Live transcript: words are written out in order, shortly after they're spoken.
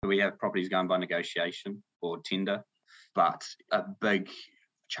we have properties going by negotiation or tender, but a big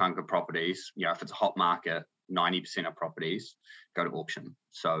chunk of properties, if it's a hot market, 90% of properties go to auction.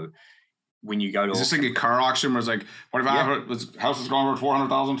 So when you go to is this like a car auction where it's like, what if this house is going for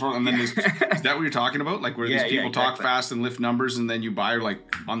 $400,000 and then is that what you're talking about? Like where these people talk fast and lift numbers and then you buy like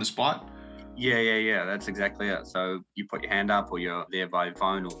on the spot? Yeah. That's exactly it. So you put your hand up or you're there by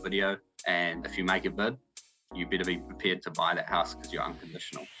phone or video, and if you make a bid, you better be prepared to buy that house because you're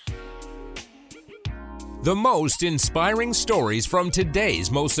unconditional. The most inspiring stories from today's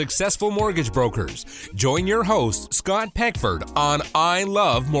most successful mortgage brokers. Join your host, Scott Peckford, on I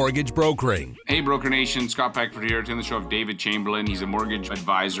Love Mortgage Brokering. Hey, Broker Nation. Scott Peckford here. Today on the show of David Chamberlain. He's a mortgage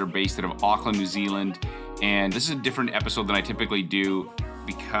advisor based out of Auckland, New Zealand. And this is a different episode than I typically do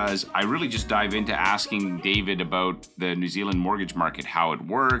because I really just dive into asking David about the New Zealand mortgage market, how it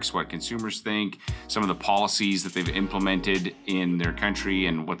works, what consumers think, some of the policies that they've implemented in their country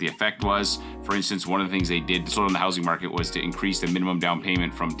and what the effect was. For instance, one of the things they did to slow down the housing market was to increase the minimum down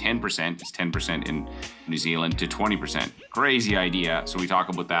payment from 10%, it's 10% in New Zealand, to 20%. Crazy idea. So we talk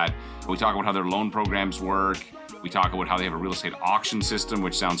about that. We talk about how their loan programs work. We talk about how they have a real estate auction system,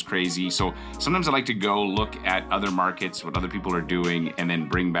 which sounds crazy. So sometimes I like to go look at other markets, what other people are doing, and then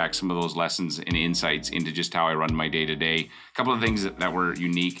bring back some of those lessons and insights into just how I run my day-to-day. A couple of things that were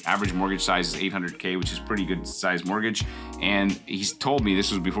unique. Average mortgage size is $800K, which is pretty good size mortgage. And he's told me,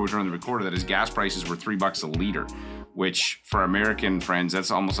 this was before we turned on the recorder, that his gas prices were $3 a liter, which for American friends, that's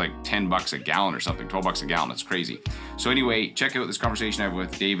almost like $10 a gallon or something, $12 a gallon. That's crazy. So anyway, check out this conversation I have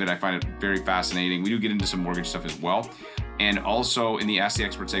with David. I find it very fascinating. We do get into some mortgage stuff as well. And also in the Ask the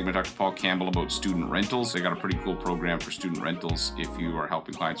Expert segment, I talked to Paul Campbell about student rentals. They got a pretty cool program for student rentals if you are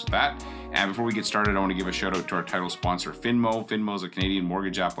helping clients with that. And before we get started, I want to give a shout out to our title sponsor, Finmo. Finmo is a Canadian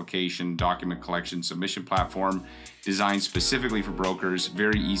mortgage application, document collection, submission platform designed specifically for brokers,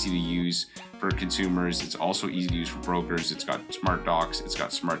 very easy to use for consumers. It's also easy to use for brokers. It's got smart docs. It's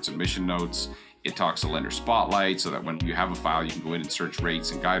got smart submission notes. It talks to lender spotlight so that when you have a file, you can go in and search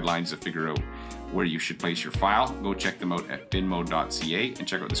rates and guidelines to figure out where you should place your file. Go check them out at finmo.ca and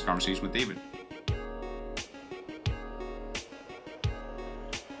check out this conversation with David.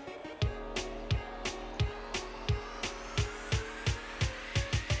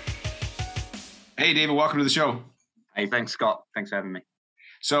 Hey, David, welcome to the show. Hey, thanks, Scott. Thanks for having me.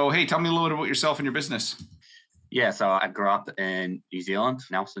 So, hey, tell me a little bit about yourself and your business. Yeah, so I grew up in New Zealand,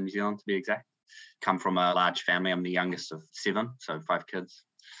 Nelson, New Zealand to be exact. Come from a large family. I'm the youngest of 7, so 5 kids.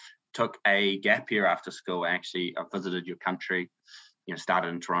 Took a gap year after school. Actually, I visited your country, started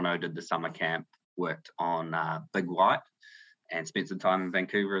in Toronto, did the summer camp, worked on Big White, and spent some time in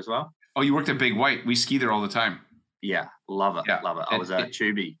Vancouver as well. Oh, you worked at Big White. We ski there all the time. Yeah, love it. Yeah. Love it. I was a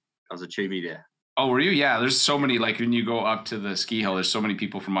Chubby there. Oh, were you? Yeah, there's so many, like when you go up to the ski hill, there's so many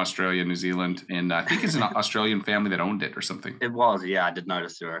people from Australia, New Zealand, and I think it's an Australian family that owned it or something. It was, yeah. I did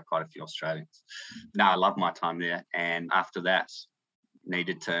notice there were quite a few Australians. No, I loved my time there. And after that,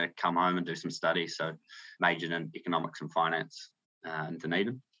 needed to come home and do some study. So majored in economics and finance in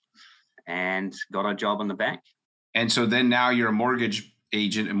Dunedin and got a job in the bank. And so then now you're a mortgage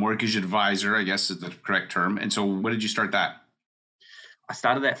agent, a mortgage advisor, I guess is the correct term. And so when did you start that? I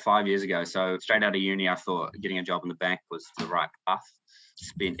started that 5 years ago. So straight out of uni, I thought getting a job in the bank was the right path.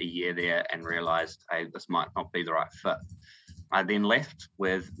 Spent a year there and realized, hey, this might not be the right fit. I then left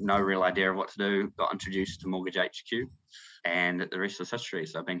with no real idea of what to do, got introduced to Mortgage HQ, and the rest is history.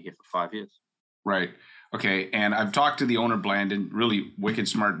 So I've been here for 5 years. Right. Okay. And I've talked to the owner, Blandon, really wicked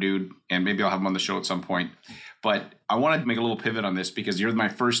smart dude, and maybe I'll have him on the show at some point. But I want to make a little pivot on this because you're my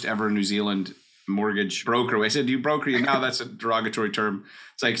first ever New Zealand mortgage broker. I said, do you broker? Now that's a derogatory term.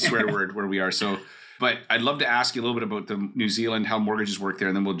 It's like swear word where we are. So, but I'd love to ask you a little bit about the New Zealand, how mortgages work there,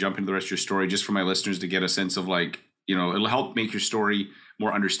 and then we'll jump into the rest of your story just for my listeners to get a sense of it'll help make your story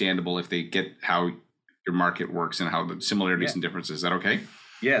more understandable if they get how your market works and how the similarities and differences. Is that okay?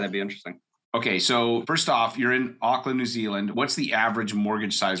 Yeah, that'd be interesting. Okay. So first off, you're in Auckland, New Zealand. What's the average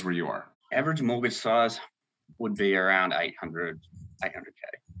mortgage size where you are? Average mortgage size would be around 800K.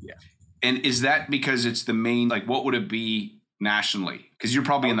 Yeah. And is that because it's the main, what would it be nationally? Because you're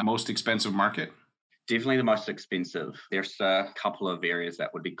probably in the most expensive market. Definitely the most expensive. There's a couple of areas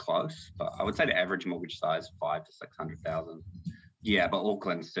that would be close, but I would say the average mortgage size, 500,000 to 600,000. Yeah, but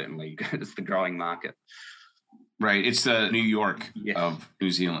Auckland certainly is the growing market. Right. It's the New York of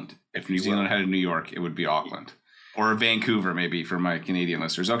New Zealand. If New Zealand had a New York, it would be Auckland. Or Vancouver, maybe, for my Canadian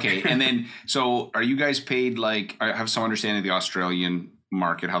listeners. Okay. And then, so are you guys paid I have some understanding of the Australian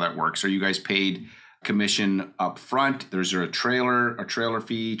market, how that works. Are you guys paid commission up front? Is there a trailer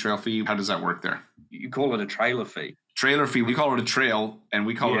fee? How does that work there? You call it a trailer fee. trailer fee. We call it a trail, and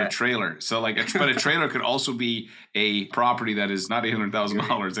we call it a trailer. So like, but a trailer could also be a property that is not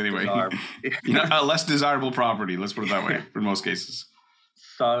 $800,000 anyway. A less desirable property. Let's put it that way for most cases.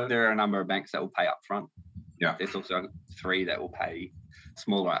 So there are a number of banks that will pay up front. Yeah. There's also 3 that will pay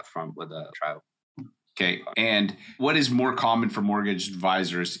smaller up front with a trail. Okay. And what is more common for mortgage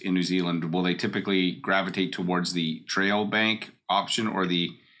advisors in New Zealand? Will they typically gravitate towards the trail bank option or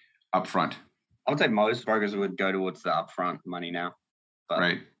the upfront? I would say most brokers would go towards the upfront money now. But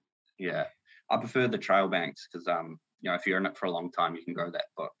right. Yeah. I prefer the trail banks because, if you're in it for a long time, you can grow that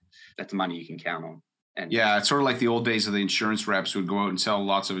book. That's money you can count on. And yeah, it's sort of like the old days of the insurance reps who would go out and sell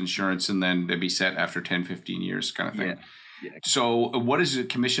lots of insurance and then they'd be set after 10, 15 years kind of thing. Yeah. So what is a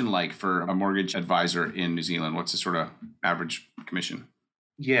commission like for a mortgage advisor in New Zealand? What's the sort of average commission?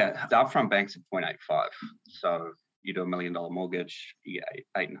 Yeah, the upfront banks are 0.85. So you do $1 million mortgage, you get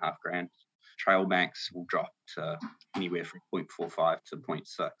 $8,500. Trail banks will drop to anywhere from 0.45 to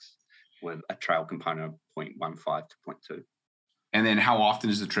 0.6 with a trail component of 0.15 to 0.2. And then how often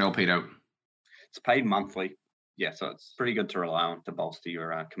is the trail paid out? It's paid monthly. Yeah, so it's pretty good to rely on to bolster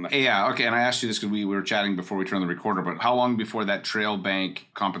your commission. Yeah, okay. And I asked you this because we were chatting before we turned the recorder, but how long before that trail bank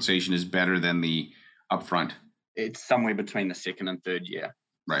compensation is better than the upfront? It's somewhere between the 2nd and 3rd year.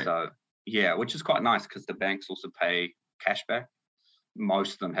 Right. So, yeah, which is quite nice because the banks also pay cash back.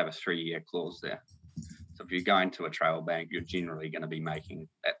 Most of them have a 3-year clause there. So if you go into a trail bank, you're generally going to be making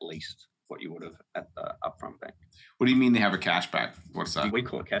at least what you would have at the upfront bank. What do you mean they have a cashback? What's that? We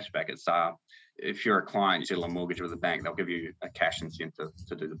call it cashback. It's if you're a client, you settle a mortgage with a bank, they'll give you a cash incentive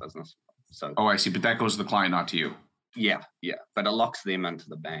to do the business. So I see. But that goes to the client, not to you. Yeah. But it locks them into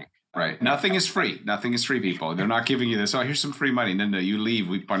the bank. Right. Nothing is free. Nothing is free, people. They're not giving you this. Oh, here's some free money. No, you leave.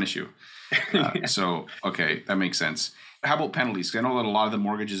 We punish you. So, okay, that makes sense. How about penalties? I know that a lot of the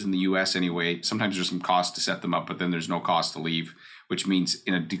mortgages in the U.S. anyway, sometimes there's some cost to set them up, but then there's no cost to leave, which means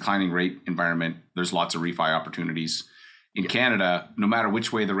in a declining rate environment, there's lots of refi opportunities. In Canada, no matter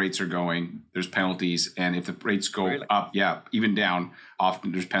which way the rates are going, there's penalties. And if the rates go up, even down,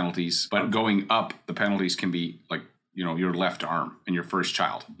 often there's penalties. But going up, the penalties can be like, your left arm and your first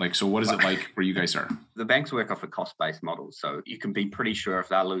child. Like, so what is it like where you guys are? The banks work off a cost-based model. So you can be pretty sure if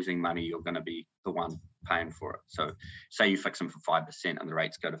they're losing money, you're going to be the one paying for it. So say you fix them for 5% and the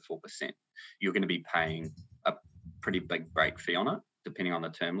rates go to 4%, you're going to be paying a pretty big break fee on it, depending on the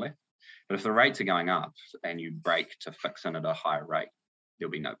term left. But if the rates are going up and you break to fix in at a higher rate,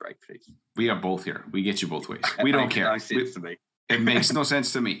 there'll be no break fees. We have both here. We get you both ways. We don't care. No sense to me. It makes no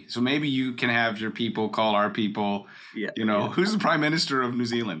sense to me. So maybe you can have your people call our people. Who's the Prime Minister of New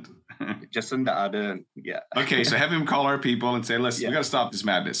Zealand? Jacinda Ardern. Yeah. Okay, so have him call our people and say, listen, we got to stop this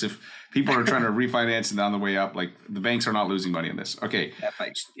madness. If people are trying to refinance and on the way up, like the banks are not losing money on this. Okay.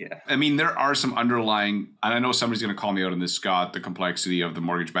 I mean, there are some underlying, and I know somebody's going to call me out on this, Scott, the complexity of the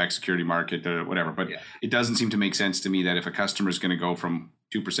mortgage-backed security market or whatever, but it doesn't seem to make sense to me that if a customer is going to go from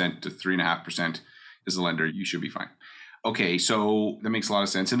 2% to 3.5% as a lender, you should be fine. Okay, so that makes a lot of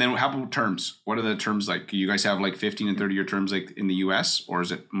sense. And then how about terms? What are the terms like? Do you guys have like 15 and 30-year terms like in the US, or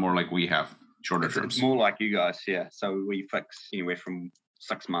is it more like we have, shorter terms? It's more like you guys, yeah. So we fix anywhere from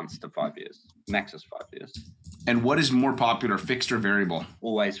 6 months to 5 years. Max is 5 years. And what is more popular, fixed or variable?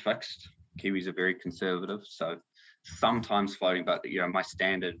 Always fixed. Kiwis are very conservative, so sometimes floating, but my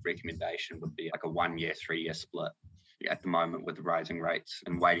standard recommendation would be like a 1 year, 3 year split at the moment with the rising rates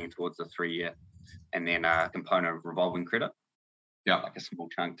and waiting towards the 3 year. And then a component of revolving credit. Yeah. Like a small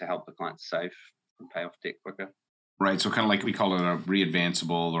chunk to help the client save and pay off debt quicker. Right. So kind of like we call it a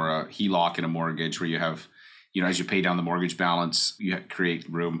readvanceable or a HELOC in a mortgage where you have, as you pay down the mortgage balance, you create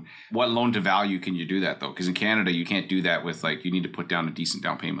room. What loan to value can you do that though? Because in Canada, you can't do that with you need to put down a decent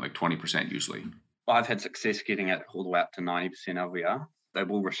down payment, like 20% usually. Well, I've had success getting it all the way up to 90% LVR. They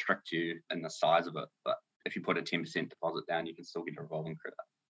will restrict you in the size of it. But if you put a 10% deposit down, you can still get a revolving credit.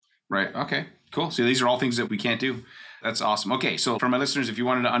 Right. Okay, cool. So these are all things that we can't do. That's awesome. Okay. So for my listeners, if you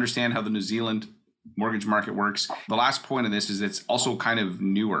wanted to understand how the New Zealand mortgage market works, the last point of this is it's also kind of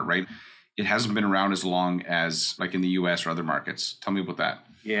newer, right? It hasn't been around as long as like in the US or other markets. Tell me about that.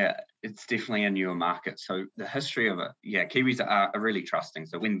 Yeah, it's definitely a newer market. So the history of it, Kiwis are really trusting.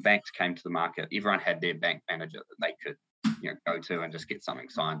 So when banks came to the market, everyone had their bank manager that they could go to and just get something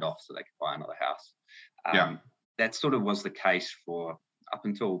signed off so they could buy another house. That sort of was the case for up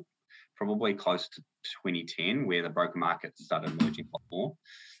until probably close to 2010, where the broker market started emerging a lot more.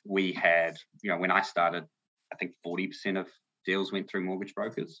 We had, when I started, I think 40% of deals went through mortgage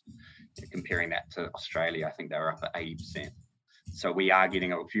brokers. Comparing that to Australia, I think they were up at 80%. So we are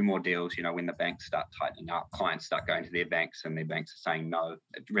getting a few more deals, when the banks start tightening up, clients start going to their banks and their banks are saying no.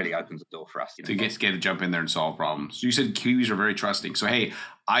 It really opens the door for us. To get to jump in there and solve problems. So you said Kiwis are very trusting. So, hey,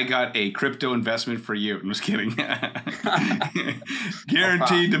 I got a crypto investment for you. I'm just kidding.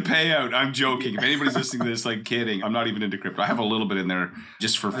 Guaranteed to pay out. I'm joking. If anybody's listening to this, kidding. I'm not even into crypto. I have a little bit in there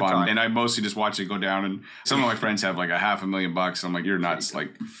just for fun. Right. And I mostly just watch it go down. And some of my friends have $500,000. I'm like, you're nuts.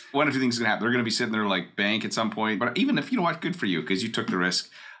 One of two things is going to happen. They're going to be sitting there bank at some point. But even if, good for you because you took the risk.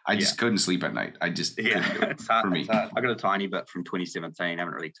 I just couldn't sleep at night. I just couldn't do it. It's hard, for me. I got a tiny bit from 2017.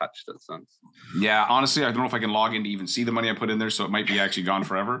 Haven't really touched it since. Yeah, honestly, I don't know if I can log in to even see the money I put in there, so it might be actually gone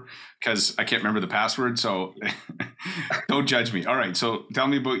forever because I can't remember the password. So don't judge me. All right, so tell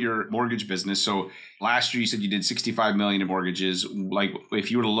me about your mortgage business. So last year you said you did $65 million in mortgages. If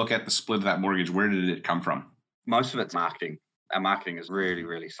you were to look at the split of that mortgage, where did it come from? Most of it's marketing. Our marketing is really,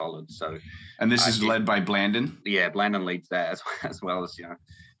 really solid. So, and this is led by Blandon. Yeah, Blandon leads that as well as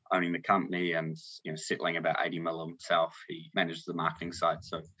owning the company and settling about 80 mil himself. He manages the marketing side,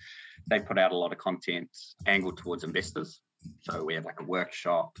 so they put out a lot of content angled towards investors. So we have a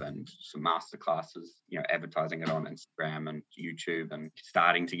workshop and some master classes, advertising it on Instagram and YouTube, and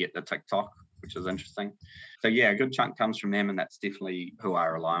starting to get the TikTok, which is interesting. So yeah, a good chunk comes from them, and that's definitely who I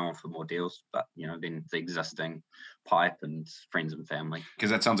rely on for more deals. But then the existing pipe and friends and family.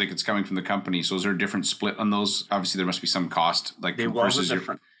 Because that sounds like it's coming from the company. So is there a different split on those? Obviously, there must be some cost. There was a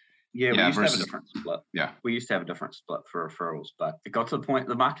different. Yeah, we used to have a different split. Yeah. We used to have a different split for referrals, but it got to the point,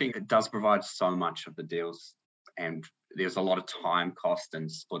 the marketing, it does provide so much of the deals, and there's a lot of time cost in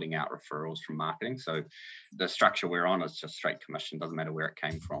splitting out referrals from marketing. So the structure we're on is just straight commission, doesn't matter where it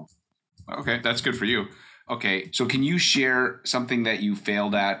came from. Okay, that's good for you. Okay, so can you share something that you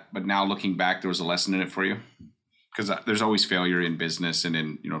failed at, but now looking back, there was a lesson in it for you? Because there's always failure in business and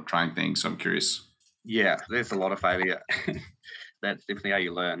in, trying things. So I'm curious. Yeah, there's a lot of failure. That's definitely how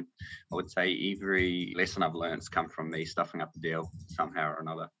you learn. I would say every lesson I've learned has come from me stuffing up the deal somehow or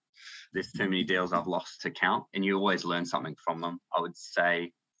another. There's too many deals I've lost to count, and you always learn something from them. I would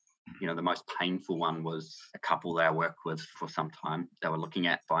say, the most painful one was a couple that I worked with for some time. They were looking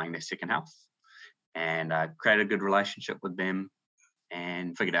at buying their second house, and I created a good relationship with them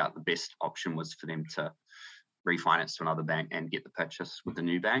and figured out the best option was for them to refinance to another bank and get the purchase with the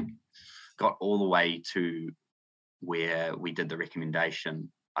new bank. Got all the way to where we did the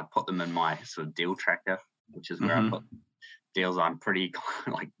recommendation. I put them in my sort of deal tracker, which is where I put deals I'm pretty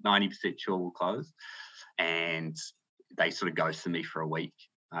 90% sure will close. And they sort of ghosted me for a week.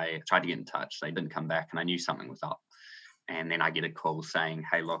 I tried to get in touch. They didn't come back, and I knew something was up. And then I get a call saying,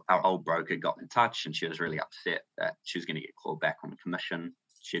 hey, look, our old broker got in touch, and she was really upset that she was going to get called back on the commission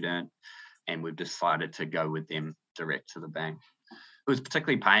she'd earned. And we've decided to go with them direct to the bank. It was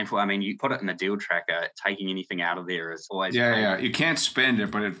particularly painful. I mean, you put it in the deal tracker, taking anything out of there is always painful. Yeah. You can't spend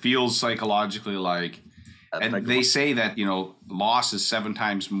it, but it feels psychologically and they say that, loss is 7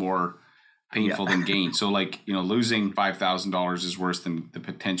 times more painful than gain. So losing $5,000 is worse than the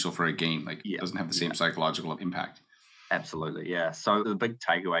potential for a gain. It doesn't have the same psychological impact. Absolutely. Yeah. So the big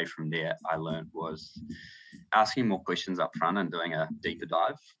takeaway from there I learned was asking more questions up front and doing a deeper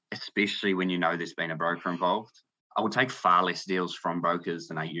dive, especially when there's been a broker involved. I would take far less deals from brokers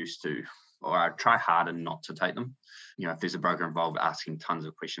than I used to, or I try harder not to take them. If there's a broker involved, asking tons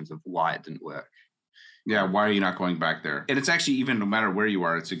of questions of why it didn't work. Yeah, why are you not going back there? And it's actually, even no matter where you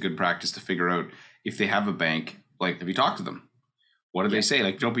are, it's a good practice to figure out if they have a bank, have you talked to them? What do they say?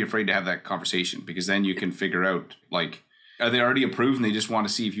 Don't be afraid to have that conversation, because then you can figure out, are they already approved and they just want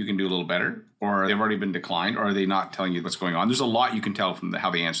to see if you can do a little better? Or they've already been declined? Or are they not telling you what's going on? There's a lot you can tell from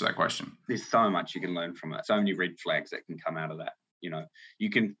how they answer that question. There's so much you can learn from it. So many red flags that can come out of that. You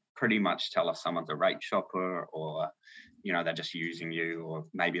can pretty much tell if someone's a rate shopper, or, they're just using you, or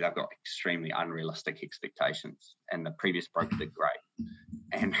maybe they've got extremely unrealistic expectations and the previous broker did great.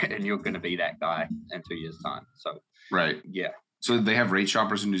 And you're going to be that guy in 2 years' time. So, right. Yeah. So they have rate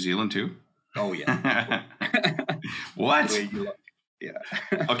shoppers in New Zealand too? Oh, yeah. What? Yeah.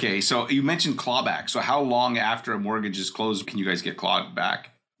 Okay, so you mentioned clawback. So how long after a mortgage is closed can you guys get clawed back?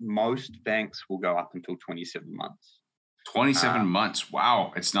 Most banks will go up until 27 months. 27 months.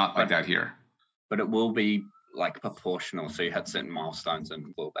 Wow. It's not like that here. But it will be proportional. So you hit certain milestones and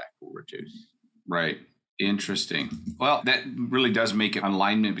clawback will reduce. Right. Interesting. Well, that really does make an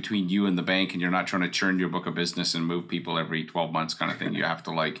alignment between you and the bank, and you're not trying to churn your book of business and move people every 12 months kind of thing. You have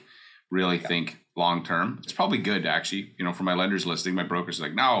to really think long term. It's probably good, actually. For my lenders listening, my brokers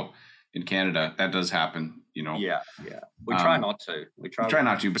are no, in Canada, that does happen. Yeah. We try not to. We try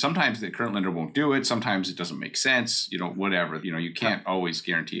not to, but sometimes the current lender won't do it. Sometimes it doesn't make sense. Whatever. You can't always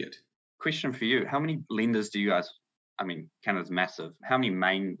guarantee it. Question for you: how many lenders do you guys I mean, Canada's massive. How many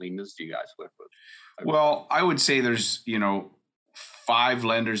main lenders do you guys work with? Well, I would say there's, 5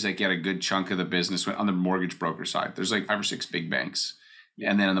 lenders that get a good chunk of the business on the mortgage broker side. There's like 5 or 6 big banks.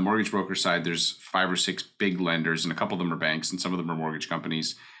 And then on the mortgage broker side, there's 5 or 6 big lenders, and a couple of them are banks and some of them are mortgage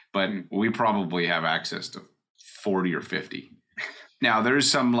companies. But we probably have access to 40 or 50. Now, there's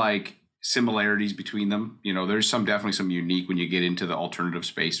some like similarities between them. There's definitely some unique when you get into the alternative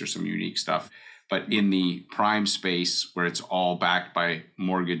space. There's some unique stuff. But in the prime space where it's all backed by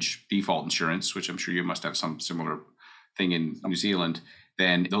mortgage default insurance, which I'm sure you must have some similar thing in New Zealand,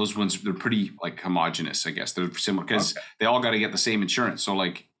 then those ones, they're pretty like homogenous, I guess. They're similar because they all got to get the same insurance. So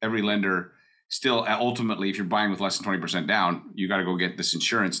like every lender still ultimately, if you're buying with less than 20% down, you got to go get this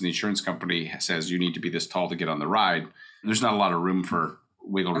insurance. And the insurance company says you need to be this tall to get on the ride. There's not a lot of room for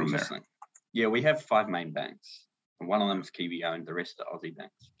wiggle room there. Yeah, we have 5 main banks. And one of them is Kiwi owned, the rest are Aussie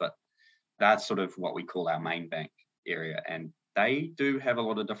banks. But that's sort of what we call our main bank area. And they do have a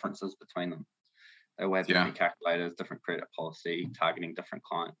lot of differences between them. They will have different calculators, different credit policy, targeting different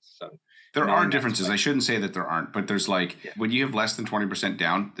clients. So there are differences. I shouldn't say that there aren't, but there's when you have less than 20%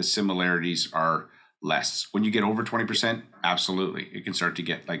 down, the similarities are less. When you get over 20%, absolutely. It can start to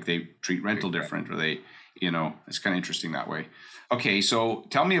get like they treat rental different, or they, it's kind of interesting that way. Okay. So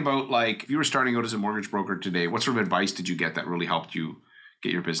tell me about if you were starting out as a mortgage broker today, what sort of advice did you get that really helped you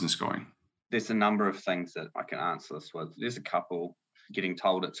get your business going? There's a number of things that I can answer this with. There's a couple. Getting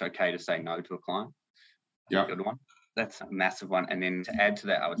told it's okay to say no to a client. Yeah, good one. That's a massive one. And then to add to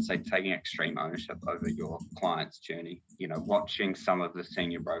that, I would say taking extreme ownership over your client's journey. Watching some of the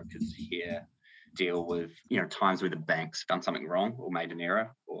senior brokers here deal with, times where the bank's done something wrong or made an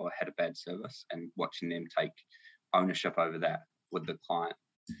error or had a bad service, and watching them take ownership over that with the client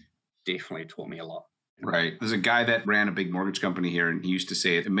definitely taught me a lot. Right. There's a guy that ran a big mortgage company here, and he used to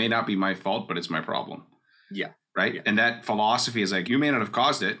say, it may not be my fault, but it's my problem. Yeah. Right. Yeah. And that philosophy is you may not have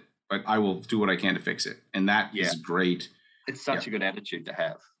caused it, but I will do what I can to fix it. And that is great. It's such a good attitude to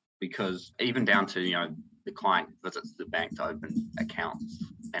have, because even down to, the client visits the bank to open accounts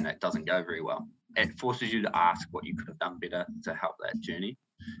and it doesn't go very well. It forces you to ask what you could have done better to help that journey.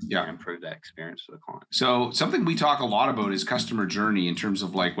 And improve that experience for the client. So something we talk a lot about is customer journey in terms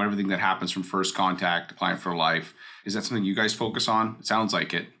of everything that happens from first contact to client for life. Is that something you guys focus on? It sounds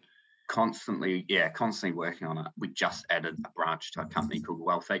like it. Constantly working on it. We just added a branch to a company called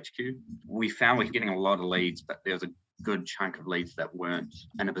Wealth HQ. We found we're getting a lot of leads, but there was a good chunk of leads that weren't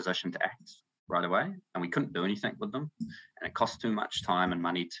in a position to act right away, and we couldn't do anything with them. And it cost too much time and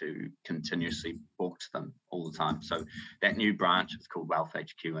money to continuously talk to them all the time. So that new branch is called Wealth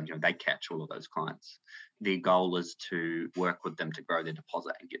HQ, and they catch all of those clients. Their goal is to work with them to grow their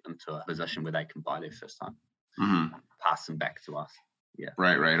deposit and get them to a position where they can buy their first home, pass them back to us. Yeah.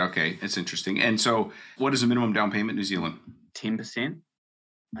 Right. Okay. It's interesting. And so what is the minimum down payment in New Zealand? 10%.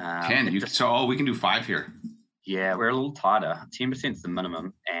 10? So we can do 5 here. Yeah, we're a little tighter. 10% is the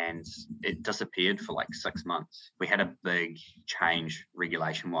minimum, and it disappeared for 6 months. We had a big change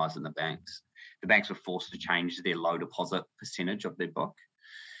regulation-wise in the banks. The banks were forced to change their low deposit percentage of their book,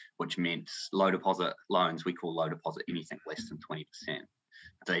 which meant low deposit loans, we call low deposit anything less than 20%.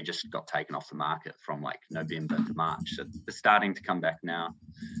 They just got taken off the market from November to March. So they're starting to come back now.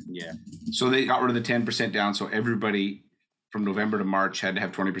 Yeah. So they got rid of the 10% down. So everybody from November to March had to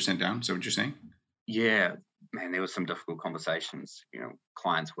have 20% down. Is that what you're saying? Yeah. Man, there was some difficult conversations,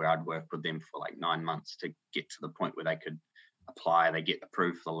 clients where I'd work with them for 9 months to get to the point where they could apply, they get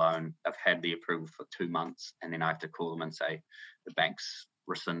approved for the loan. They've had the approval for 2 months, and then I have to call them and say the bank's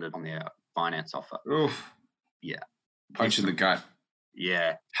rescinded on their finance offer. Oof. Yeah. Punch in the gut.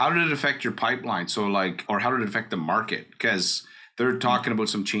 Yeah. How did it affect your pipeline? So or how did it affect the market? Because they're talking about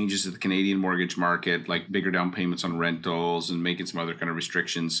some changes to the Canadian mortgage market, like bigger down payments on rentals and making some other kind of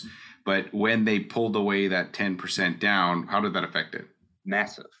restrictions. But when they pulled away that 10% down, how did that affect it?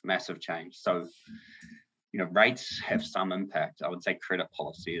 Massive change. So, rates have some impact. I would say credit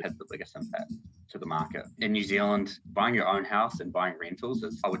policy has the biggest impact to the market. In New Zealand, buying your own house and buying rentals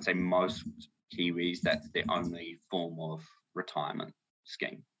is, I would say most Kiwis, that's their only form of retirement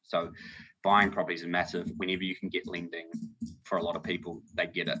scheme. So buying properties is massive. Whenever you can get lending, for a lot of people, they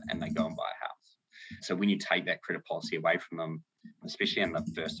get it and they go and buy a house. So when you take that credit policy away from them, especially in the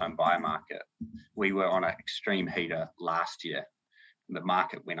first home buyer market, we were on an extreme heater last year. The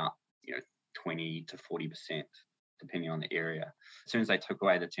market went up, 20 to 40%, depending on the area. As soon as they took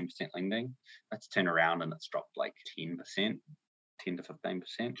away the 10% lending, let's turn around and it's dropped 10%, 10 to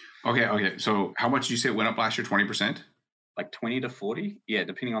 15%. Okay. So how much did you say it went up last year? 20%? 20 to 40. Yeah,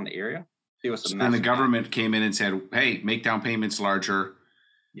 depending on the area. There was some. And the government came in and said, hey, make down payments larger.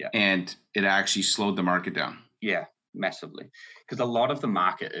 Yeah. And it actually slowed the market down. Yeah. massively. Because a lot of the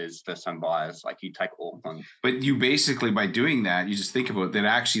market is first-time buyers. Like you take Auckland. But you basically, by doing that, you just think about that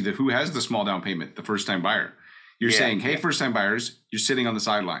actually who has the small down payment? The first-time buyer. You're saying, hey, first-time buyers, you're sitting on the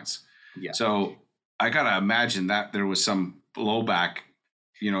sidelines. Yeah. So I got to imagine that there was some blowback,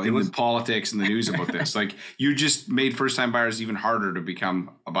 in the politics and the news about this. Like you just made first-time buyers even harder to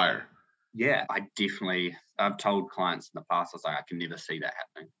become a buyer. Yeah, I've told clients in the past, I was like, I can never see that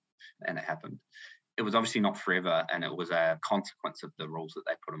happening. And it happened. It was obviously not forever, and it was a consequence of the rules that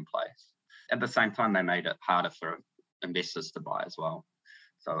they put in place. At the same time, they made it harder for investors to buy as well.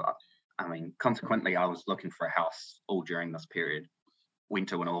 So, consequently, I was looking for a house all during this period. Went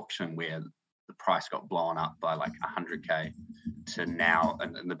to an auction where the price got blown up by like 100K to now,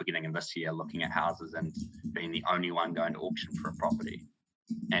 in the beginning of this year, looking at houses and being the only one going to auction for a property.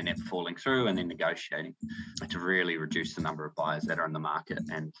 And it falling through and then negotiating to really reduce the number of buyers that are in the market,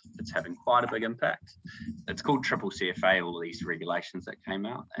 and it's having quite a big impact. It's called triple CFA, all of these regulations that came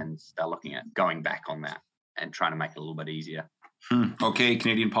out, and they're looking at going back on that and trying to make it a little bit easier. Okay,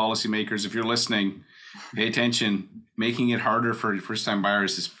 Canadian policymakers, if you're listening, pay attention. Making it harder for first-time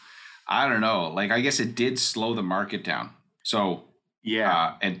buyers is, I don't know, like I guess it did slow the market down. So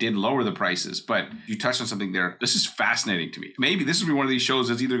and did lower the prices. But you touched on something there. This is fascinating to me. Maybe this will be one of these shows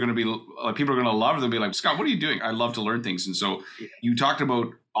that's either going to be like people are going to love it and be like, Scott, what are you doing? I love to learn things. And so you talked about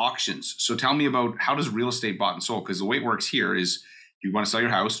auctions. So tell me about how does real estate bought and sold? Because the way it works here is you want to sell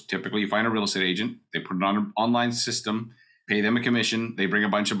your house. Typically, you find a real estate agent. They put it on an online system, pay them a commission. They bring a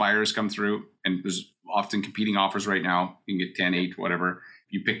bunch of buyers come through. And there's often competing offers right now. You can get 10, 8, whatever.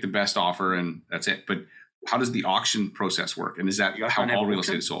 You pick the best offer and that's it. But how does the auction process work? And is that how all real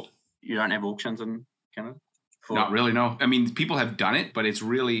estate is sold? You don't have auctions in Canada? Not really, no. I mean, people have done it, but it's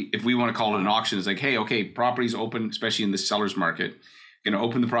really, if we want to call it an auction, it's like, hey, okay, property's open, especially in the seller's market. Going to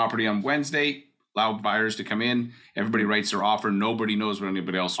open the property on Wednesday, allow buyers to come in. Everybody writes their offer. Nobody knows what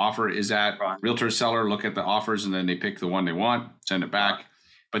anybody else offer is at. Right. Realtor, seller, look at the offers, and then they pick the one they want, send it back. Right.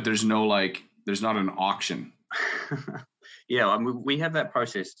 But there's not an auction. Yeah, we have that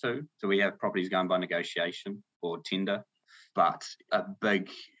process too. So we have properties going by negotiation or tender, but a big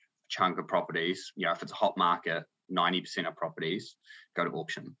chunk of properties, if it's a hot market, 90% of properties go to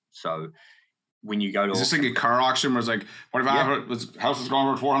auction. So when you go to is this like a car auction where it's like, what if this house is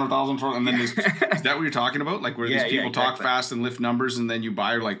going for $400,000 and then is that what you're talking about? Like where these people talk fast and lift numbers and then you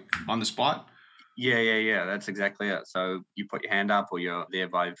buy like on the spot? Yeah. That's exactly it. So you put your hand up or you're there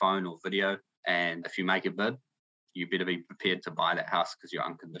by phone or video, and if you make a bid, you better be prepared to buy that house because you're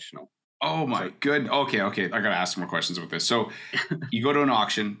unconditional. Oh my good. Okay. I got to ask some more questions about this. So you go to an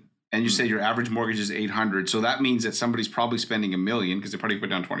auction and you say your average mortgage is $800. So that means that somebody's probably spending $1 million because they probably put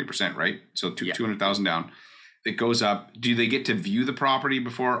down 20%, right? So $200,000 down. It goes up. Do they get to view the property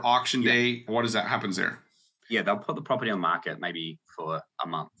before auction day? What does that happens there? Yeah, they'll put the property on market maybe for a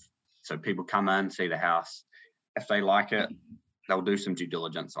month. So people come in, see the house. If they like it, they'll do some due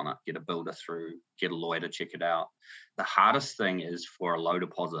diligence on it, get a builder through, get a lawyer to check it out. The hardest thing is for a low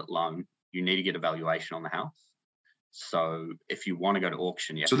deposit loan, you need to get a valuation on the house. So if you want to go to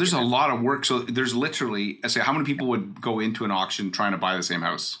auction, so there's a lot of work. So there's literally, I say, how many people would go into an auction trying to buy the same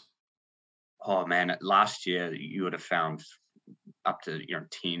house? Oh man, last year you would have found up to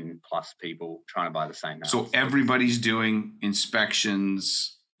 10 plus people trying to buy the same house. So everybody's doing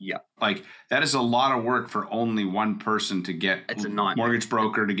inspections. Yeah. Like that is a lot of work for only one person to get. It's a nightmare. Mortgage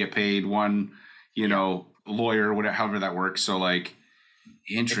broker to get paid, one, lawyer, whatever, however that works. So like,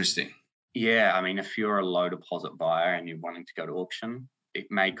 interesting. If you're a low deposit buyer and you're wanting to go to auction, it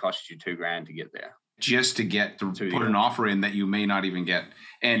may cost you $2,000 to get there. Just to get to put an offer in that you may not even get.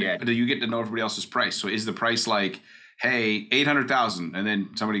 And do you get to know everybody else's price? So is the price like, hey, 800,000, and then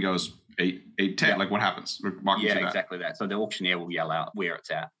somebody goes 810? Like what happens? Exactly that. So the auctioneer will yell out where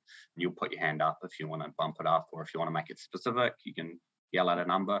it's at. And you'll put your hand up if you want to bump it up, or if you want to make it specific, you can yell out a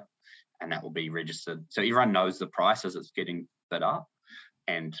number, and that will be registered. So everyone knows the price as it's getting bid up.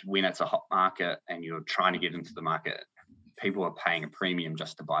 And when it's a hot market and you're trying to get into the market, people are paying a premium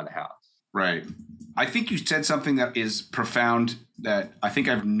just to buy the house. Right. I think you said something that is profound that I think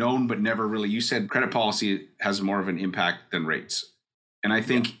I've known but never really. You said credit policy has more of an impact than rates. And I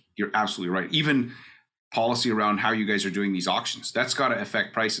think you're absolutely right. Even policy around how you guys are doing these auctions, that's got to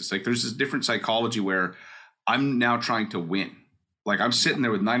affect prices. Like there's this different psychology where I'm now trying to win. Like I'm sitting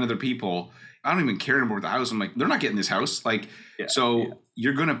there with 9 other people. I don't even care anymore with the house. I'm like, they're not getting this house. Like,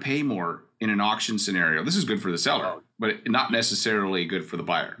 you're going to pay more in an auction scenario. This is good for the seller, but not necessarily good for the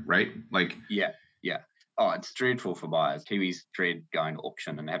buyer, right? Like, Oh, it's dreadful for buyers. Kiwis dread going to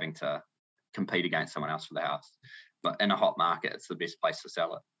auction and having to compete against someone else for the house. But in a hot market, it's the best place to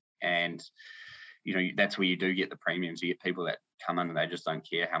sell it. And that's where you do get the premiums. You get people that come in and they just don't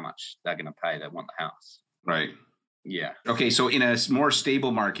care how much they're going to pay. They want the house. Right. Yeah. Okay. So in a more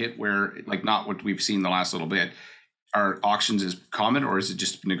stable market where like not what we've seen the last little bit, are auctions as common or is it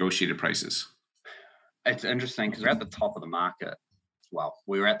just negotiated prices? It's interesting because we're at the top of the market. Well,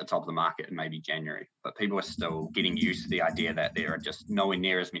 we were at the top of the market in maybe January, but people are still getting used to the idea that there are just nowhere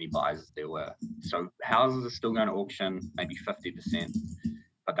near as many buyers as there were. So houses are still going to auction, maybe 50%,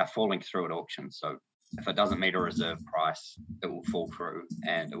 but they're falling through at auction. So if it doesn't meet a reserve price, it will fall through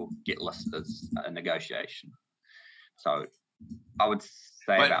and it will get listed as a negotiation. So I would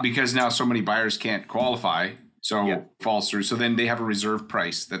say but because now so many buyers can't qualify, so it falls through. So then they have a reserve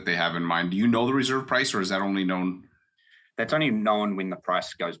price that they have in mind. Do you know the reserve price or is that only known? That's only known when the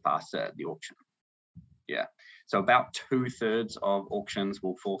price goes past the auction. Yeah. So about 2/3 of auctions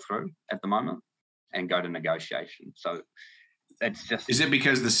will fall through at the moment and go to negotiation. So it's just... Is it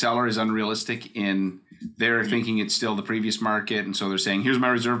because the seller is unrealistic in they're thinking it's still the previous market and so they're saying, here's my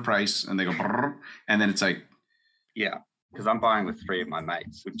reserve price, and they go, brrr, and then it's like... Yeah, because I'm buying with 3 of my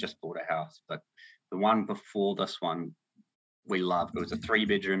mates. We've just bought a house, but the one before this one, we loved. It was a 3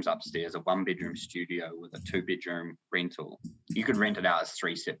 bedrooms upstairs, a 1-bedroom studio with a 2-bedroom rental. You could rent it out as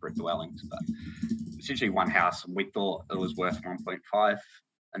 3 separate dwellings, but essentially one house. We thought it was worth 1.5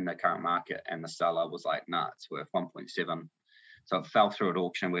 in the current market, and the seller was like, nah, it's worth 1.7. So it fell through at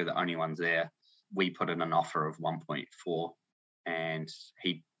auction. We're the only ones there. We put in an offer of 1.4, and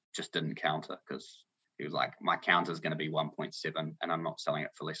he just didn't counter because he was like, my counter is going to be 1.7 and I'm not selling it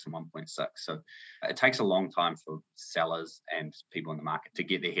for less than 1.6. So it takes a long time for sellers and people in the market to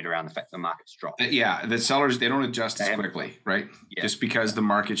get their head around the fact the market's dropped. Yeah, the sellers, they don't adjust as quickly, right? Yeah. Just because the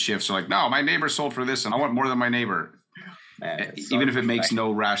market shifts. So like, no, my neighbor sold for this and I want more than my neighbor. Man, even if it makes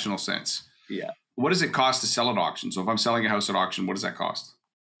no rational sense. Yeah. What does it cost to sell at auction? So if I'm selling a house at auction, what does that cost?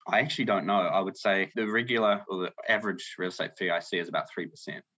 I actually don't know. I would say the regular or the average real estate fee I see is about 3%.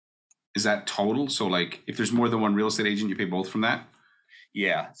 Is that total? So like if there's more than one real estate agent, you pay both from that?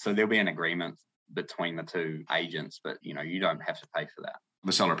 Yeah. So there'll be an agreement between the 2 agents, but you don't have to pay for that.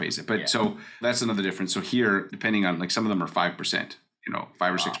 The seller pays it. But so that's another difference. So here, depending on like some of them are 5%,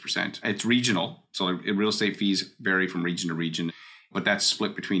 5 or 6%. It's regional. So real estate fees vary from region to region, but that's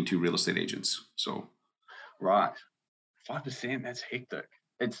split between 2 real estate agents. So. Right. 5%, that's hectic.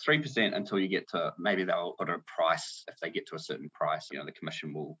 It's 3% until you get to, maybe they'll put a price. If they get to a certain price, the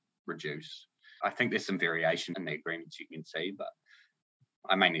commission will reduce. I think there's some variation in the agreements you can see, but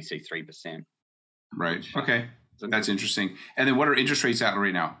I mainly see 3%. Right. Okay. That's interesting. And then what are interest rates at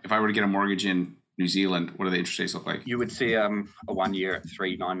right now? If I were to get a mortgage in New Zealand, what do the interest rates look like? You would see a 1 year at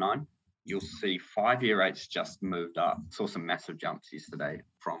 3.99. You'll see 5-year rates just moved up. Saw some massive jumps yesterday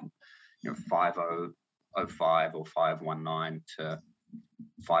from 5.05 or 5.19 to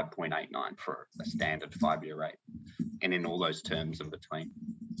 5.89 for a standard 5-year rate, and then all those terms in between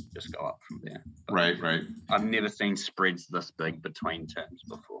just go up from there. But right. I've never seen spreads this big between terms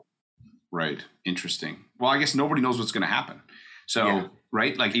before. Right. Interesting. Well, I guess nobody knows what's going to happen. So,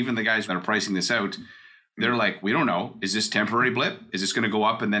 right, like even the guys that are pricing this out, they're like, we don't know. Is this temporary blip? Is this going to go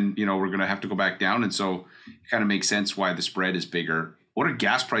up and then we're going to have to go back down? And so it kind of makes sense why the spread is bigger. What are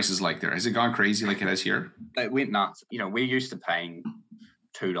gas prices like there? Has it gone crazy like it has here? It went nuts. We're used to paying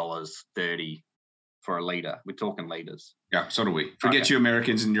 $2.30 for a litre. We're talking litres. Yeah, so do we. Forget you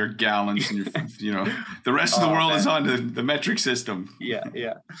Americans and your gallons and your, the rest of the world is on the metric system. Yeah.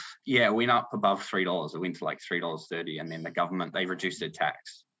 It went up above $3. It went to like $3.30, and then the government, they reduced their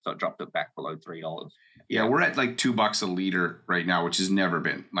tax. So it dropped it back below $3. Yeah, we're at like $2 a liter right now, which has never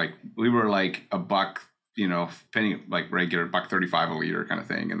been. Like we were like $1, depending like regular $1.35 a liter kind of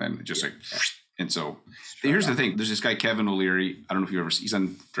thing, and then just and so here's the thing. There's this guy Kevin O'Leary. I don't know if you ever. He's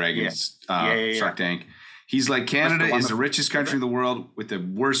on Dragons Shark Tank. He's like, Canada is the richest country in the world with the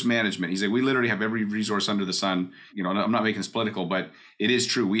worst management. He's like, we literally have every resource under the sun. I'm not making this political, but it is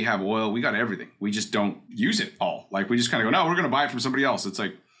true. We have oil. We got everything. We just don't use it all. Like we just kind of go, no, we're going to buy it from somebody else. It's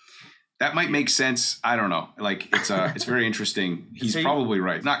like, that might make sense. I don't know. Like it's very interesting. He's probably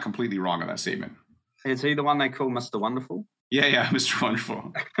right. Not completely wrong on that statement. Is he the one they call Mr. Wonderful? Yeah, Mr.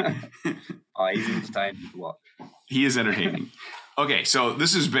 Wonderful. He's entertaining to watch. He is entertaining. Okay, so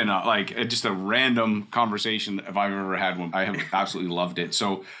this has been just a random conversation if I've ever had one. I have absolutely loved it.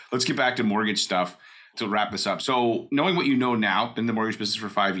 So let's get back to mortgage stuff to wrap this up. So knowing what you know now, been in the mortgage business for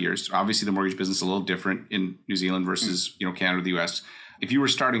 5 years. Obviously, the mortgage business is a little different in New Zealand versus Canada, the US. If you were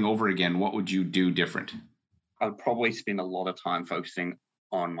starting over again, what would you do different? I would probably spend a lot of time focusing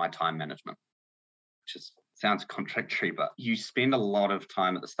on my time management, which sounds contradictory, but you spend a lot of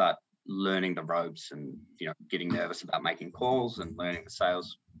time at the start learning the ropes and getting nervous about making calls and learning the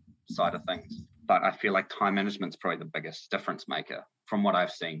sales side of things. but I feel like time management's probably the biggest difference maker from what I've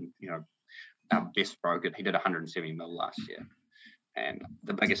seen. Our best broker, he did 170 mil last year. And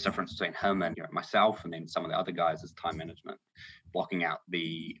the biggest difference between him and myself and then some of the other guys is time management, blocking out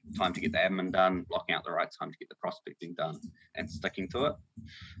the time to get the admin done, blocking out the right time to get the prospecting done, and sticking to it.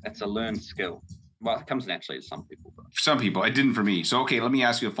 It's a learned skill. Well, it comes naturally to some people. But. For some people, it didn't for me. So, okay, let me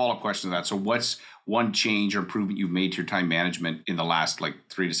ask you a follow-up question to that. So what's one change or improvement you've made to your time management in the last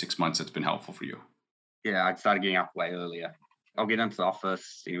 3 to 6 months that's been helpful for you? Yeah, I started getting up way earlier. I'll get into the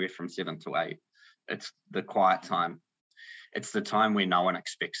office anywhere from 7 to 8. It's the quiet time. It's the time where no one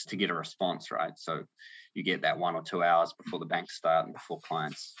expects to get a response, right? So you get that 1 or 2 hours before the banks start and before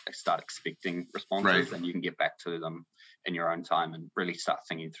clients start expecting responses, right. And you can get back to them in your own time and really start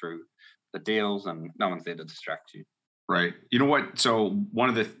thinking through the deals, and no one's there to distract you. Right. You know what? So one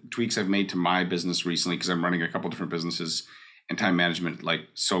of the tweaks I've made to my business recently, because I'm running a couple different businesses and time management,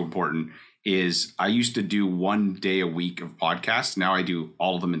 so important, is I used to do 1 day a week of podcasts. Now I do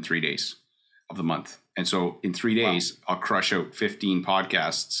all of them in 3 days of the month. And so in 3 days, wow. I'll crush out 15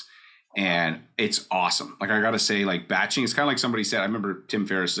 podcasts, and it's awesome. I got to say, batching is kind of like somebody said. I remember Tim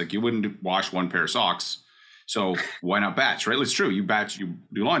Ferriss, you wouldn't wash 1 pair of socks. So why not batch, right? It's true. You batch, you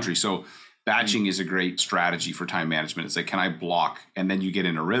do laundry. So batching is a great strategy for time management. It's can I block? And then you get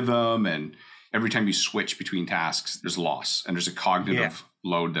in a rhythm, and every time you switch between tasks, there's loss and there's a cognitive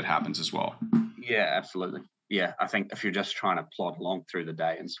load that happens as well. Yeah, absolutely. Yeah, I think if you're just trying to plod along through the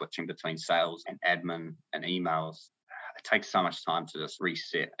day and switching between sales and admin and emails, it takes so much time to just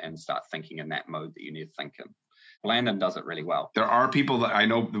reset and start thinking in that mode that you need to think in. Landon does it really well. There are people that I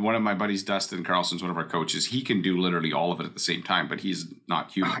know. One of my buddies, Dustin Carlson's one of our coaches. He can do literally all of it at the same time, but he's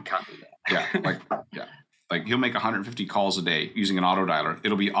not human. I can't do that. Yeah. He'll make 150 calls a day using an auto dialer.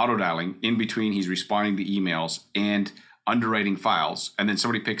 It'll be auto dialing. In between, he's responding to emails and underwriting files. And then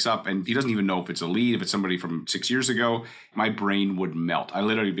somebody picks up and he doesn't even know if it's a lead, if it's somebody from 6 years ago. My brain would melt. I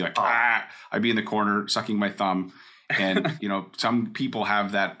literally be I'd be in the corner sucking my thumb. And, some people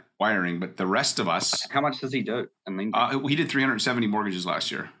have that wiring, but the rest of us. How much does he do? He did 370 mortgages last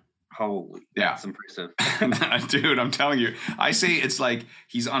year. Holy, yeah, that's impressive. Dude, I'm telling you, I say it's like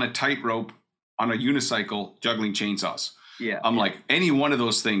he's on a tightrope on a unicycle juggling chainsaws. Yeah. I'm any one of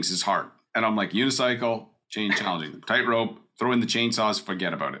those things is hard. And I'm unicycle, chain challenging, tightrope, throw in the chainsaws,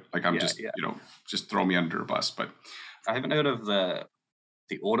 forget about it. Just throw me under a bus. But I haven't heard of the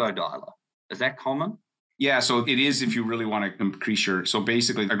auto dialer. Is that common? Yeah, so it is if you really want to increase so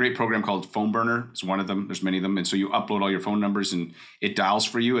basically a great program called Phone Burner is one of them. There's many of them. And so you upload all your phone numbers and it dials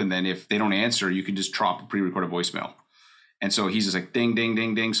for you. And then if they don't answer, you can just drop a pre-recorded voicemail. And so he's just ding, ding,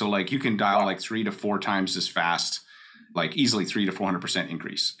 ding, ding. So you can dial 3 to 4 times as fast, easily 300 to 400%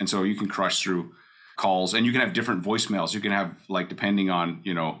 increase. And so you can crush through calls, and you can have different voicemails. You can have depending on,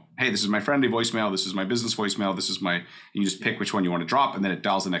 hey, this is my friendly voicemail. This is my business voicemail. This is you just pick which one you want to drop, and then it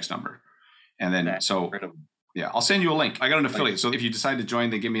dials the next number. And then, I'll send you a link. I got an affiliate. So if you decide to join,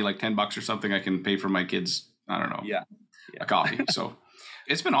 they give me $10 or something. I can pay for my kids, I don't know, a coffee. So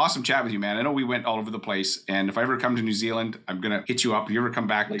it's been awesome chatting with you, man. I know we went all over the place. And if I ever come to New Zealand, I'm going to hit you up. If you ever come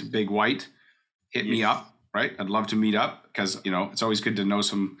back to Big White, hit me up, right? I'd love to meet up because, it's always good to know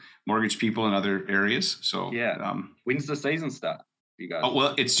some mortgage people in other areas. So when's the season start? You guys? Oh,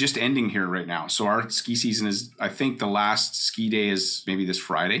 well, it's just ending here right now. So our ski season is, I think the last ski day is maybe this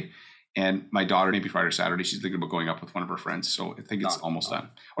Friday. And my daughter, maybe Friday or Saturday, she's thinking about going up with one of her friends. So I think it's almost done.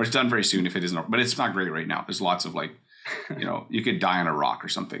 Or it's done very soon if it isn't. But it's not great right now. There's lots of you could die on a rock or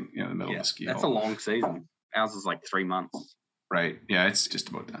something in the middle of the ski. That's a long season. Ours is 3 months. Right. Yeah, it's just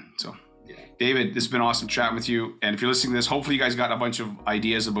about done. So, David, this has been awesome chatting with you. And if you're listening to this, hopefully you guys got a bunch of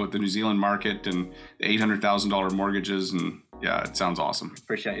ideas about the New Zealand market and the $800,000 mortgages. And yeah, it sounds awesome.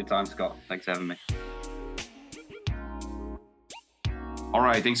 Appreciate your time, Scott. Thanks for having me. All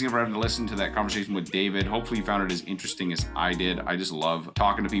right. Thanks again for having to listen to that conversation with David. Hopefully you found it as interesting as I did. I just love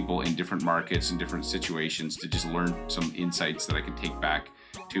talking to people in different markets and different situations to just learn some insights that I can take back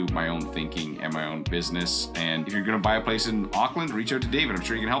to my own thinking and my own business. And if you're going to buy a place in Auckland, reach out to David. I'm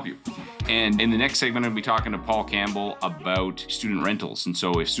sure he can help you. And in the next segment, I'm going to be talking to Paul Campbell about student rentals. And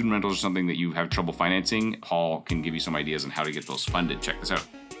so if student rentals are something that you have trouble financing, Paul can give you some ideas on how to get those funded. Check this out.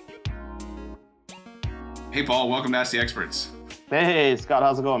 Hey, Paul, welcome to Ask the Experts. Hey, Scott,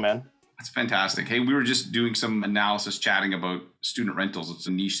 how's it going, man? That's fantastic. Hey, we were just doing some analysis chatting about student rentals. It's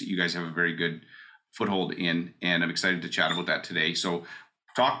a niche that you guys have a very good foothold in, and I'm excited to chat about that today. So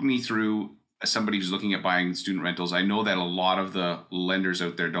talk me through, as somebody who's looking at buying student rentals, I know that a lot of the lenders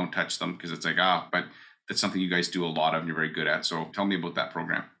out there don't touch them because it's but that's something you guys do a lot of and you're very good at. So tell me about that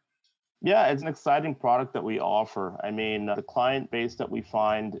program. Yeah, it's an exciting product that we offer. I mean, the client base that we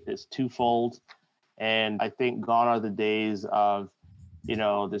find is twofold. And I think gone are the days of,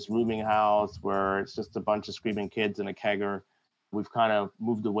 this rooming house where it's just a bunch of screaming kids in a kegger. We've kind of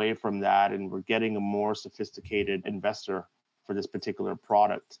moved away from that, and we're getting a more sophisticated investor for this particular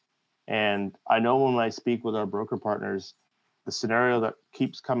product. And I know when I speak with our broker partners, the scenario that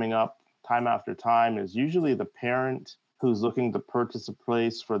keeps coming up time after time is usually the parent who's looking to purchase a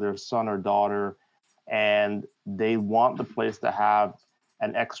place for their son or daughter, and they want the place to have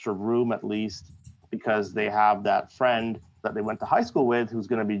an extra room at least because they have that friend that they went to high school with who's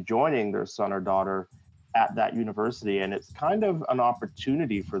going to be joining their son or daughter at that university. And it's kind of an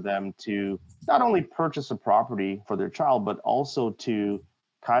opportunity for them to not only purchase a property for their child, but also to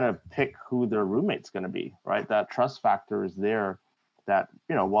kind of pick who their roommate's going to be, right? That trust factor is there, that,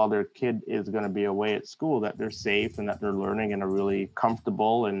 while their kid is going to be away at school, that they're safe and that they're learning in a really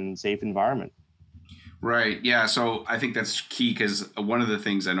comfortable and safe environment. Right. Yeah. So I think that's key, because one of the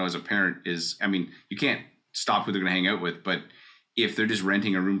things I know as a parent is, you can't stop who they're going to hang out with, but if they're just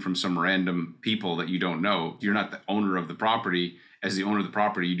renting a room from some random people that you don't know, you're not the owner of the property. As the owner of the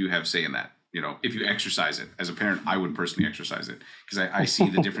property, you do have say in that. If you exercise it as a parent, I would personally exercise it, because I see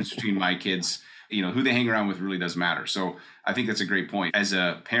the difference between my kids. Who they hang around with really does matter. So I think that's a great point. As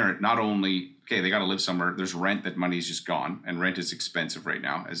a parent, not only, they got to live somewhere, there's rent, that money is just gone, and rent is expensive right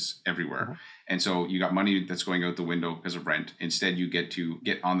now, as everywhere. Mm-hmm. And so you got money that's going out the window because of rent. Instead, you get to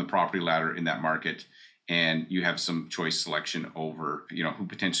get on the property ladder in that market, and you have some choice selection over, who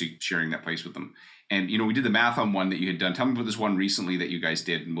potentially sharing that place with them. And, we did the math on one that you had done. Tell me about this one recently that you guys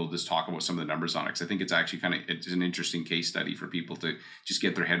did, and we'll just talk about some of the numbers on it, because I think it's actually it's an interesting case study for people to just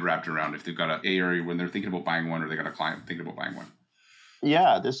get their head wrapped around if they've got an area when they're thinking about buying one, or they got a client thinking about buying one.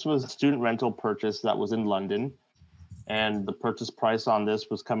 Yeah, this was a student rental purchase that was in London, and the purchase price on this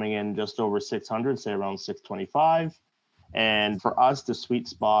was coming in just over 600, say around 625. And for us, the sweet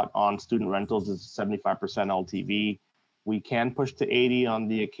spot on student rentals is 75% LTV. We can push to 80 on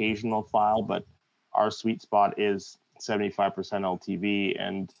the occasional file, but our sweet spot is 75% LTV.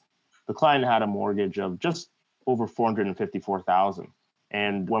 And the client had a mortgage of just over $454,000.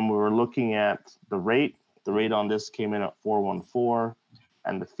 And when we were looking at the rate on this came in at 414,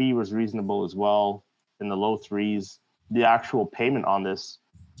 and the fee was reasonable as well, in the low threes. The actual payment on this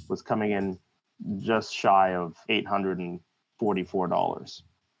was coming in just shy of $844.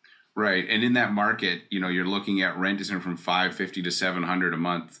 Right. And in that market, you're looking at rent is from $550 to $700 a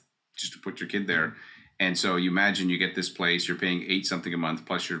month just to put your kid there. And so you imagine you get this place, you're paying $8 something a month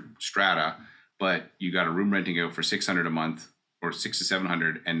plus your strata, but you got a room renting out for $600 a month or $600 to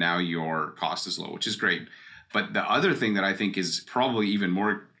 $700, and now your cost is low, which is great. But the other thing that I think is probably even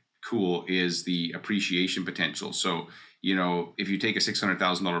more cool is the appreciation potential. So, if you take a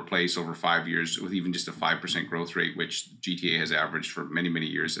 $600,000 place over 5 years with even just a 5% growth rate, which GTA has averaged for many, many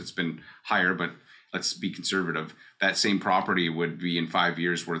years, it's been higher, but let's be conservative. That same property would be in 5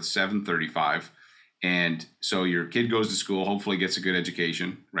 years worth $735. And so your kid goes to school, hopefully gets a good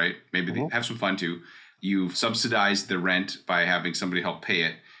education, right? Maybe they have some fun too. You've subsidized the rent by having somebody help pay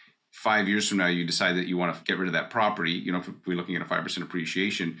it. 5 years from now, you decide that you want to get rid of that property. If we're looking at a 5%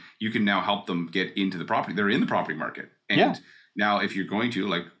 appreciation, you can now help them get into the property. They're in the property market. And now if you're going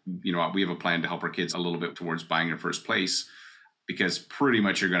to, we have a plan to help our kids a little bit towards buying their first place, because pretty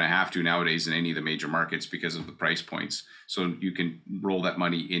much you're going to have to nowadays in any of the major markets because of the price points. So you can roll that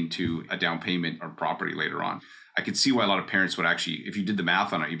money into a down payment or property later on. I could see why a lot of parents would actually, if you did the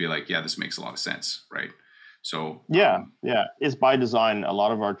math on it, you'd be like, yeah, this makes a lot of sense, right? So yeah, it's by design. A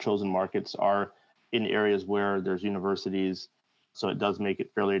lot of our chosen markets are in areas where there's universities, so it does make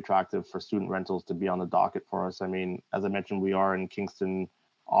it fairly attractive for student rentals to be on the docket for us. As I mentioned, we are in Kingston,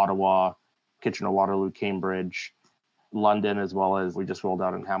 Ottawa, Kitchener-Waterloo, Cambridge, London, as well as we just rolled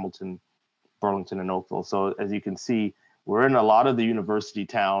out in Hamilton, Burlington, and Oakville. So as you can see, we're in a lot of the university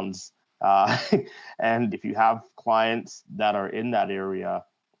towns, and if you have clients that are in that area,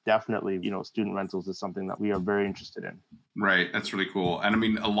 definitely, student rentals is something that we are very interested in. Right. That's really cool.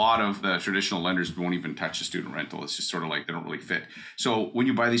 And a lot of the traditional lenders won't even touch a student rental. It's just sort of like they don't really fit. So when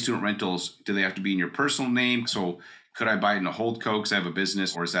you buy these student rentals, do they have to be in your personal name? So could I buy it in a holdco because I have a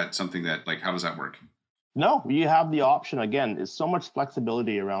business, or is that something that, how does that work? No, you have the option. Again, there's so much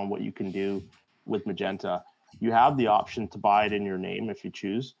flexibility around what you can do with Magenta. You have the option to buy it in your name if you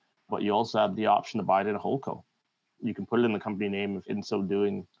choose, but you also have the option to buy it in a holdco. You can put it in the company name if in so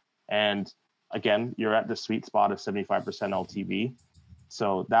doing. And again, you're at the sweet spot of 75% LTV.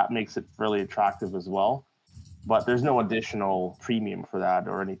 So that makes it fairly attractive as well. But there's no additional premium for that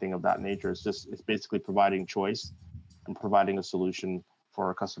or anything of that nature. It's basically providing choice and providing a solution for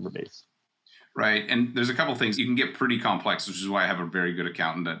our customer base. Right. And there's a couple things. You can get pretty complex, which is why I have a very good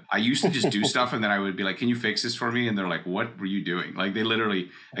accountant. That I used to just do stuff and then I would be like, can you fix this for me? And they're like, what were you doing? Like they literally,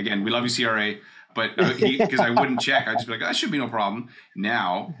 again, we love you, CRA. But because I wouldn't check, I'd just be like, that should be no problem.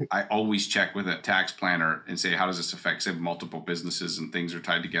 Now I always check with a tax planner and say, how does this affect, say, multiple businesses and things are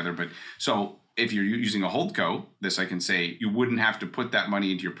tied together. But so if you're using a holdco, this I can say you wouldn't have to put that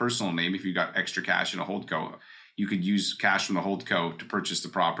money into your personal name. If you got extra cash in a holdco, you could use cash from the holdco to purchase the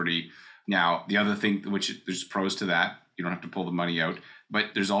property. Now, the other thing, which there's pros to that, you don't have to pull the money out, but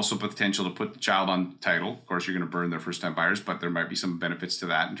there's also potential to put the child on title. Of course, you're going to burn their first time buyers, but there might be some benefits to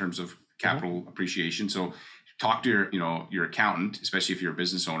that in terms of capital appreciation. So talk to your accountant, especially if you're a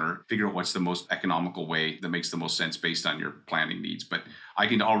business owner, figure out what's the most economical way that makes the most sense based on your planning needs. But I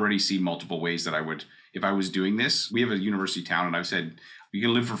can already see multiple ways that I would, if I was doing this. We have a university town and I've said, you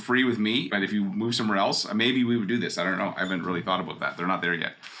can live for free with me, but if you move somewhere else, maybe we would do this. I don't know. I haven't really thought about that. They're not there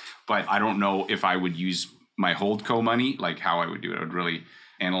yet. But I don't know if I would use my holdco money, like how I would do it. I would really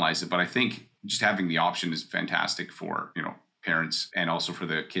analyze it. But I think just having the option is fantastic for, parents and also for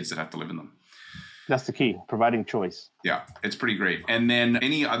the kids that have to live in them. That's the key, providing choice. Yeah, it's pretty great. And then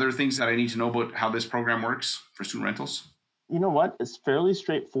any other things that I need to know about how this program works for student rentals? You know what? It's fairly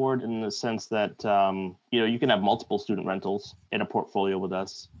straightforward in the sense that, you can have multiple student rentals in a portfolio with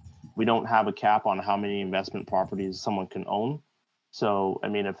us. We don't have a cap on how many investment properties someone can own. So,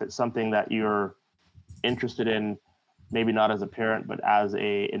 if it's something that you're interested in, maybe not as a parent, but as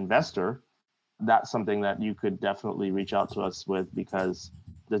a investor, that's something that you could definitely reach out to us with, because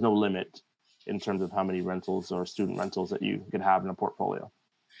there's no limit in terms of how many rentals or student rentals that you could have in a portfolio.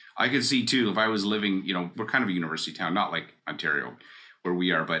 I could see too, if I was living, we're kind of a university town, not like Ontario where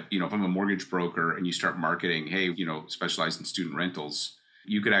we are, but if I'm a mortgage broker and you start marketing, hey, specialize in student rentals,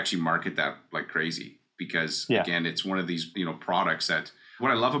 you could actually market that like crazy, because again, it's one of these, products that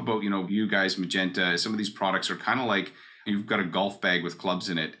what I love about, you guys, Magenta, some of these products are kind of like, you've got a golf bag with clubs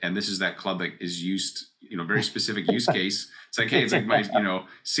in it, and this is that club that is used, very specific use case. It's like, hey, it's like my,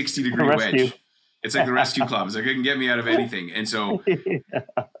 60-degree wedge. It's like the rescue club. It's like, it can get me out of anything. And so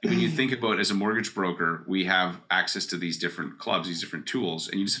when you think about as a mortgage broker, we have access to these different clubs, these different tools,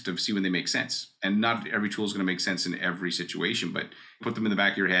 and you just have to see when they make sense. And not every tool is going to make sense in every situation, but put them in the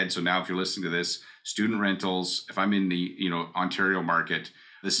back of your head. So now if you're listening to this, student rentals, if I'm in the, Ontario market,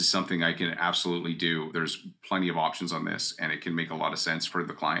 this is something I can absolutely do. There's plenty of options on this, and it can make a lot of sense for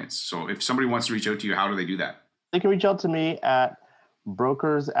the clients. So if somebody wants to reach out to you, how do they do that? They can reach out to me at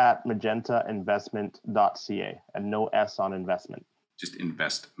brokers@magentainvestment.ca, and no S on investment. Just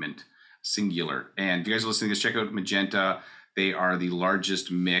investment, singular. And if you guys are listening to this, check out Magenta. They are the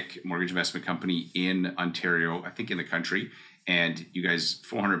largest MIC, mortgage investment company in Ontario, I think in the country. And you guys,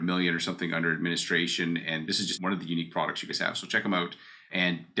 400 million or something under administration. And this is just one of the unique products you guys have. So check them out.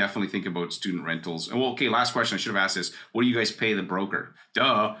 And definitely think about student rentals. And well, okay, last question. I should have asked this. What do you guys pay the broker?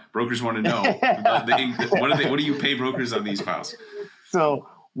 Duh, brokers want to know. What do you pay brokers on these files? So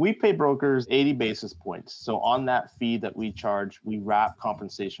we pay brokers 80 basis points. So on that fee that we charge, we wrap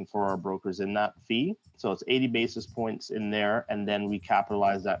compensation for our brokers in that fee. So it's 80 basis points in there. And then we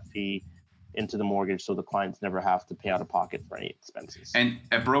capitalize that fee into the mortgage, so the clients never have to pay out of pocket for any expenses. And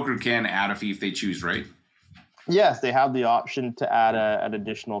a broker can add a fee if they choose, right? Yes, they have the option to add an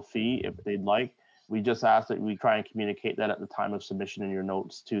additional fee if they'd like. We just ask that we try and communicate that at the time of submission in your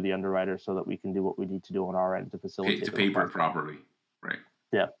notes to the underwriter, so that we can do what we need to do on our end to facilitate. To paper it properly, right?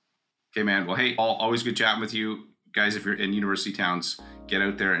 Yeah. Okay, man. Well, hey, always good chatting with you guys. If you're in university towns, get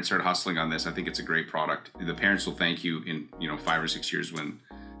out there and start hustling on this. I think it's a great product. The parents will thank you in 5 or 6 years when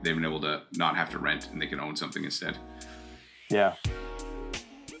they've been able to not have to rent and they can own something instead. Yeah.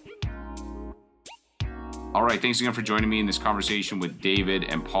 All right. Thanks again for joining me in this conversation with David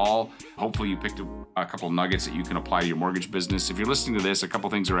and Paul. Hopefully you picked up a couple of nuggets that you can apply to your mortgage business. If you're listening to this, a couple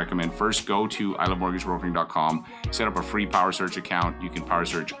things I recommend. First, go to ilovemortgagebrokering.com, set up a free Power Search account. You can Power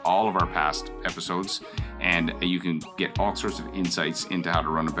Search all of our past episodes, and you can get all sorts of insights into how to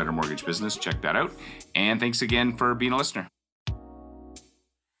run a better mortgage business. Check that out. And thanks again for being a listener.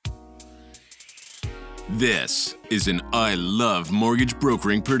 This is an I Love Mortgage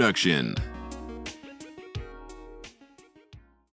Brokering production.